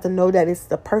 you just have to know that it's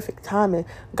the perfect timing.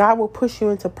 God will push you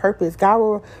into purpose. God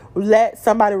will let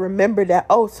somebody remember that,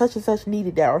 oh, such and such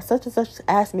needed that, or such and such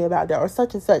asked me about that, or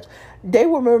such and such. They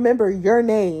will remember your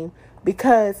name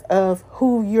because of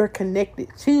who you're connected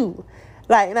to.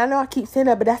 Like, and I know I keep saying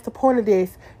that, but that's the point of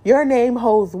this. Your name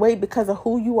holds weight because of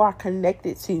who you are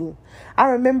connected to. I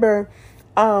remember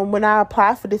when I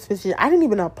applied for this position, I didn't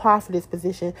even apply for this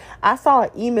position. I saw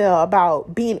an email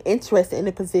about being interested in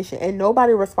the position and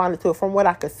nobody responded to it from what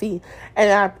I could see.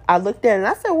 And I looked at it and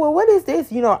I said, well, what is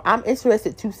this? You know, I'm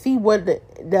interested to see what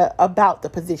about the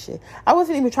position. I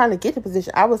wasn't even trying to get the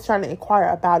position. I was trying to inquire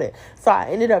about it. So I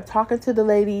ended up talking to the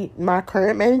lady, my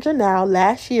current manager now,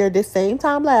 this same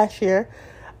time last year.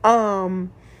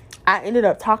 I ended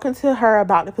up talking to her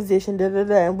about the position,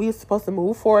 and we were supposed to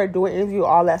move forward, do an interview,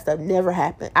 all that stuff. Never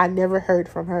happened. I never heard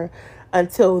from her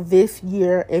until this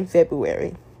year in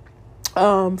February.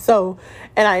 And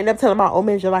I ended up telling my old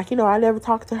manager, like, you know, I never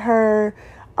talked to her,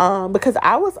 because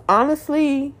I was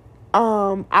honestly,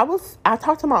 I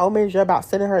talked to my old manager about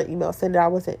sending her an email saying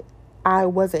that I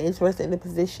wasn't interested in the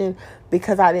position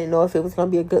because I didn't know if it was going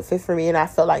to be a good fit for me. And I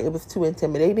felt like it was too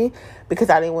intimidating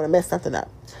because I didn't want to mess something up.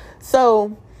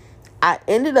 So I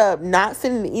ended up not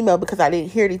sending the email because I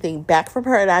didn't hear anything back from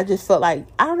her. And I just felt like,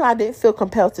 I don't know, I didn't feel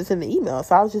compelled to send the email.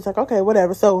 So I was just like, okay,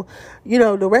 whatever. So, you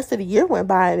know, the rest of the year went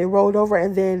by and it rolled over.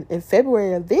 And then in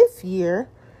February of this year,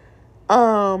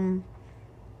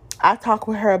 I talked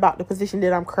with her about the position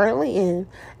that I'm currently in.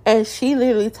 And she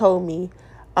literally told me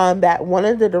that one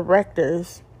of the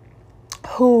directors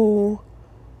who,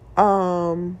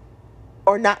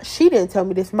 she didn't tell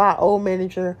me this, my old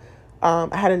manager,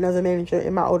 I had another manager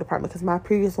in my old department because my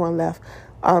previous one left.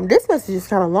 This message is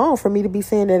kind of long for me to be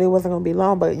saying that it wasn't going to be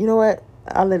long, but you know what?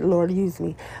 I'll let the Lord use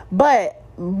me. But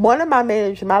one of my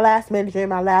managers, my last manager in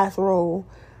my last role,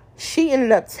 she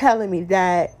ended up telling me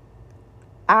that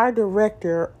our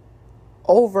director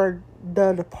over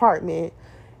the department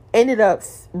ended up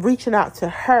reaching out to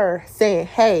her saying,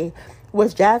 hey,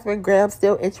 was Jasmine Graham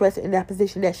still interested in that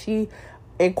position that she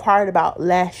inquired about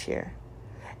last year?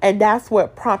 And that's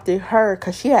what prompted her,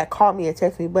 because she had called me and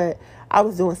texted me, but I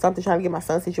was doing something trying to get my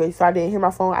son situated, so I didn't hear my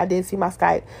phone. I didn't see my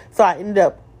Skype. So I ended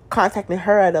up contacting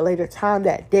her at a later time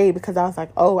that day because I was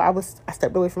like, oh, I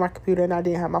stepped away from my computer and I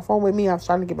didn't have my phone with me. I was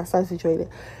trying to get my son situated.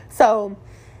 So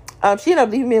she ended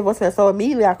up leaving me a voicemail. So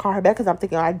immediately I called her back because I'm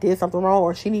thinking I did something wrong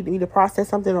or she needed me to process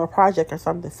something or a project or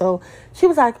something. So she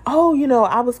was like, oh, you know,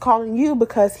 I was calling you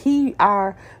because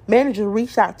our manager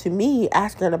reached out to me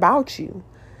asking about you.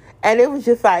 And it was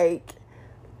just like,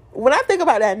 when I think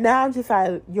about that now, I'm just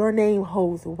like, your name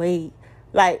holds weight.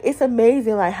 Like, it's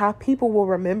amazing, like, how people will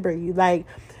remember you. Like,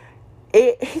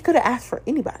 he could have asked for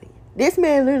anybody. This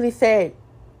man literally said,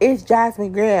 it's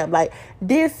Jasmine Graham. Like,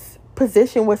 this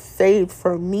position was saved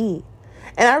for me.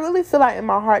 And I really feel like in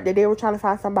my heart that they were trying to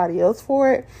find somebody else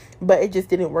for it, but it just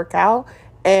didn't work out.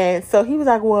 And so he was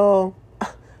like, well,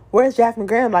 where's Jasmine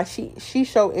Graham? Like, she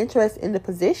showed interest in the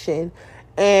position.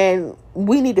 And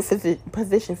we need the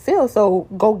position filled, so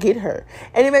go get her.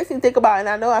 And it makes me think about, and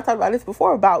I know I talked about this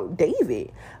before, about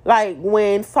David. Like,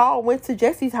 when Saul went to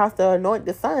Jesse's house to anoint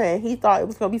the son, he thought it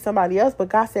was going to be somebody else. But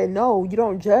God said, no, you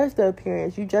don't judge the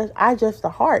appearance. I judge the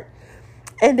heart.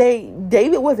 And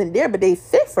David wasn't there, but they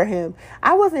sent for him.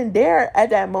 I wasn't there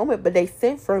at that moment, but they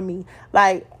sent for me.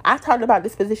 Like, I talked about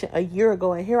this position a year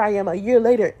ago, and here I am a year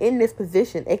later in this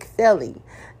position, excelling,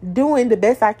 doing the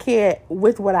best I can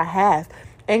with what I have.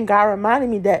 And God reminded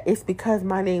me that it's because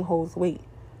my name holds weight.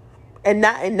 And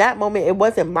not in that moment, it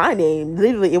wasn't my name.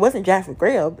 Literally, it wasn't Jasmine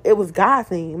Graham. It was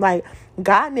God's name. Like,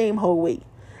 God's name holds weight.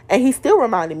 And he still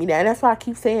reminded me that. And that's why I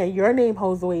keep saying your name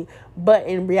holds weight. But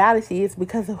in reality, it's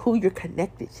because of who you're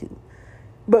connected to.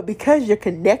 But because you're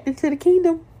connected to the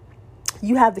kingdom,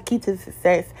 you have the key to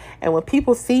success. And when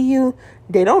people see you,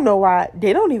 they don't know why.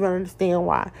 They don't even understand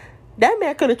why. That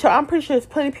man could have chosen. I'm pretty sure there's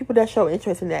plenty of people that show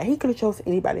interest in that. He could have chosen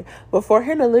anybody. But for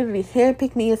him to literally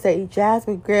handpick me and say,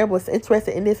 Jasmine Graham was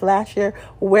interested in this last year,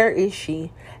 where is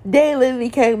she? They literally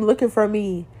came looking for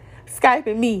me,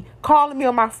 Skyping me, calling me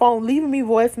on my phone, leaving me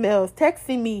voicemails,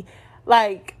 texting me.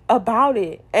 Like, about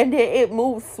it, and then it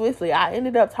moved swiftly. I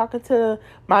ended up talking to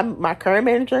my current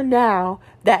manager now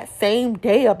that same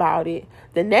day about it.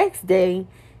 The next day,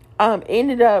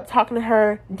 ended up talking to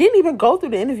her. Didn't even go through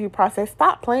the interview process.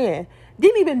 Stop playing.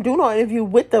 Didn't even do no interview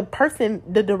with the person,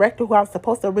 the director who I was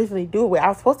supposed to originally do it with. I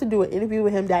was supposed to do an interview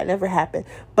with him. That never happened.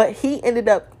 But he ended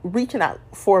up reaching out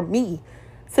for me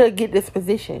to get this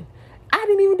position. I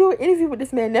didn't even do an interview with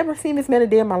this man. Never seen this man a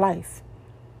day in my life.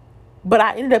 But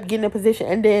I ended up getting a position.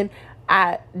 And then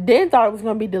I thought it was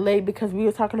going to be delayed because we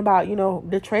were talking about,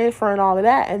 the transfer and all of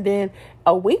that. And then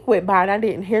a week went by and I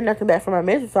didn't hear nothing back from my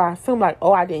manager. So I assumed like,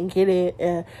 I didn't get it.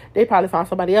 And they probably found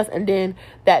somebody else. And then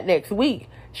that next week,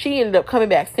 she ended up coming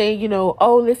back saying,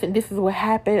 listen, this is what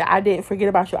happened. I didn't forget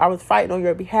about you. I was fighting on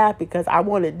your behalf because I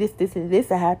wanted this, and this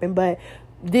to happen. But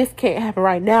this can't happen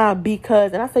right now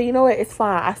because, and I said, you know what, it's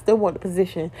fine. I still want the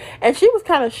position. And she was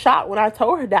kind of shocked when I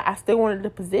told her that I still wanted the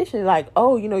position. Like,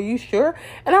 you sure?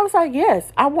 And I was like,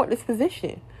 yes, I want this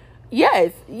position.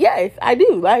 Yes, I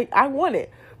do. Like, I want it.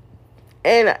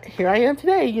 And here I am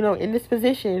today, in this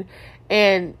position.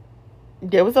 And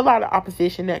there was a lot of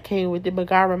opposition that came with it, but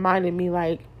God reminded me,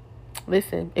 like,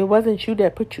 listen, it wasn't you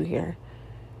that put you here.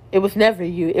 It was never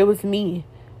you. It was me.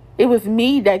 It was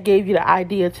me that gave you the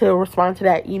idea to respond to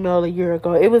that email a year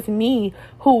ago. It was me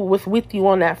who was with you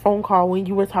on that phone call when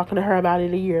you were talking to her about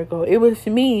it a year ago. It was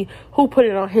me who put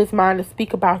it on his mind to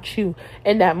speak about you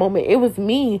in that moment. It was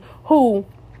me who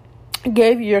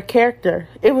gave you your character.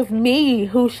 It was me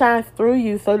who shines through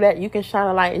you so that you can shine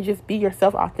a light and just be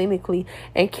yourself authentically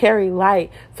and carry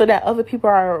light so that other people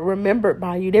are remembered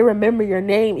by you. They remember your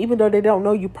name even though they don't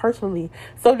know you personally.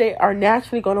 So they are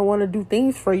naturally going to want to do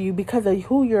things for you because of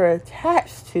who you're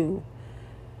attached to.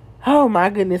 Oh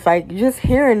my goodness. Like, just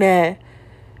hearing that,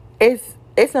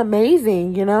 it's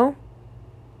amazing,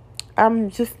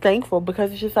 I'm just thankful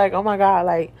because it's just like, oh my God,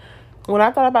 like, when I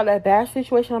thought about that Bash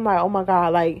situation, I'm like, oh my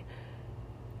God, like,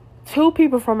 2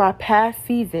 people from my past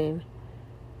season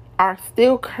are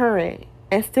still current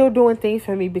and still doing things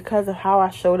for me because of how I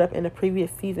showed up in the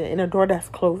previous season in a door that's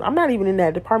closed. I'm not even in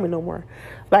that department no more.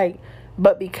 Like,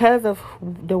 but because of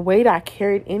the weight I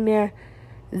carried in there,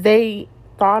 they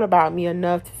thought about me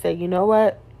enough to say, you know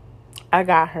what? I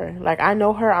got her. Like, I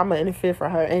know her. I'm going to interfere for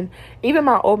her. And even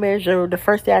my old manager, the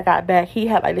first day I got back, he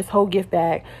had like this whole gift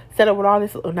bag set up with all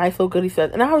this nice little goodie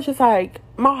stuff. And I was just like,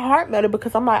 my heart melted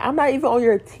because I'm like, I'm not even on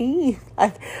your team.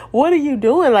 Like, what are you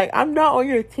doing? Like, I'm not on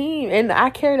your team. And I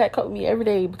carry that coat with me every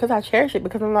day because I cherish it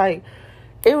because I'm like,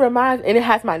 it reminds, and it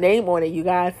has my name on it, you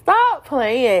guys. Stop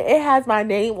playing. It has my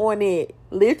name on it.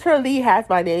 Literally has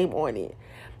my name on it.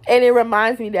 And it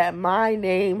reminds me that my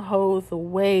name holds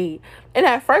weight. And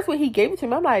at first when he gave it to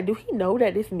me, I'm like, do he know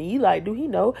that it's me? Like, do he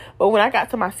know? But when I got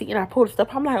to my seat and I pulled the stuff,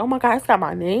 I'm like, oh my God, it's got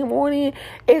my name on it.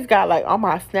 It's got like all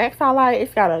my snacks I like.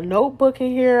 It's got a notebook in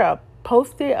here, a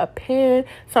Post-it, a pen,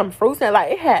 some fruits. And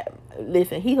like, it had,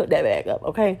 listen, he hooked that bag up,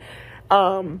 okay?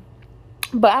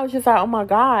 But I was just like, oh my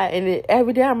God. And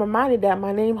every day I'm reminded that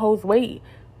my name holds weight.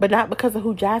 But not because of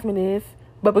who Jasmine is,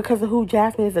 but because of who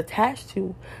Jasmine is attached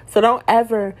to. So don't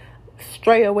ever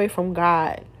stray away from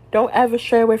God. Don't ever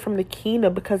stray away from the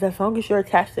kingdom, because as long as you're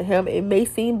attached to him, it may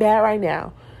seem bad right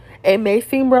now. It may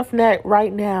seem roughneck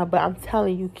right now, but I'm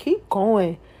telling you, keep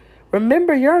going.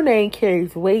 Remember, your name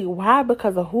carries weight. Why?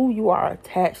 Because of who you are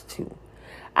attached to.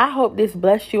 I hope this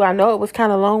blessed you. I know it was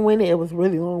kind of long-winded. It was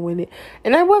really long-winded.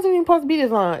 And it wasn't even supposed to be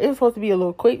this long. It was supposed to be a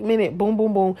little quick minute. Boom,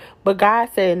 boom, boom. But God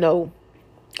said, no,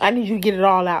 I need you to get it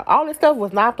all out. All this stuff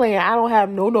was not playing. I don't have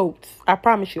no notes. I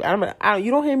promise you.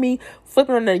 You don't hear me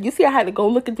flipping on that. You see, I had to go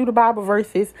looking through the Bible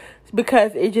verses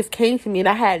because it just came to me. And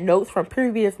I had notes from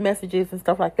previous messages and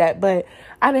stuff like that. But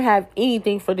I didn't have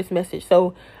anything for this message.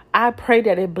 So I pray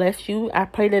that it bless you. I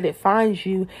pray that it finds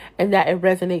you and that it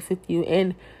resonates with you.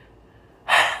 And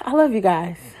I love you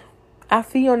guys. I'll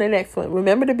see you on the next one.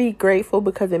 Remember to be grateful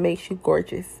because it makes you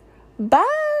gorgeous. Bye.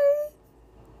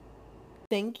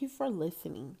 Thank you for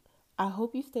listening. I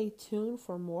hope you stay tuned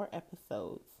for more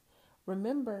episodes.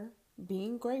 Remember,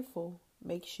 being grateful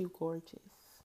makes you gorgeous.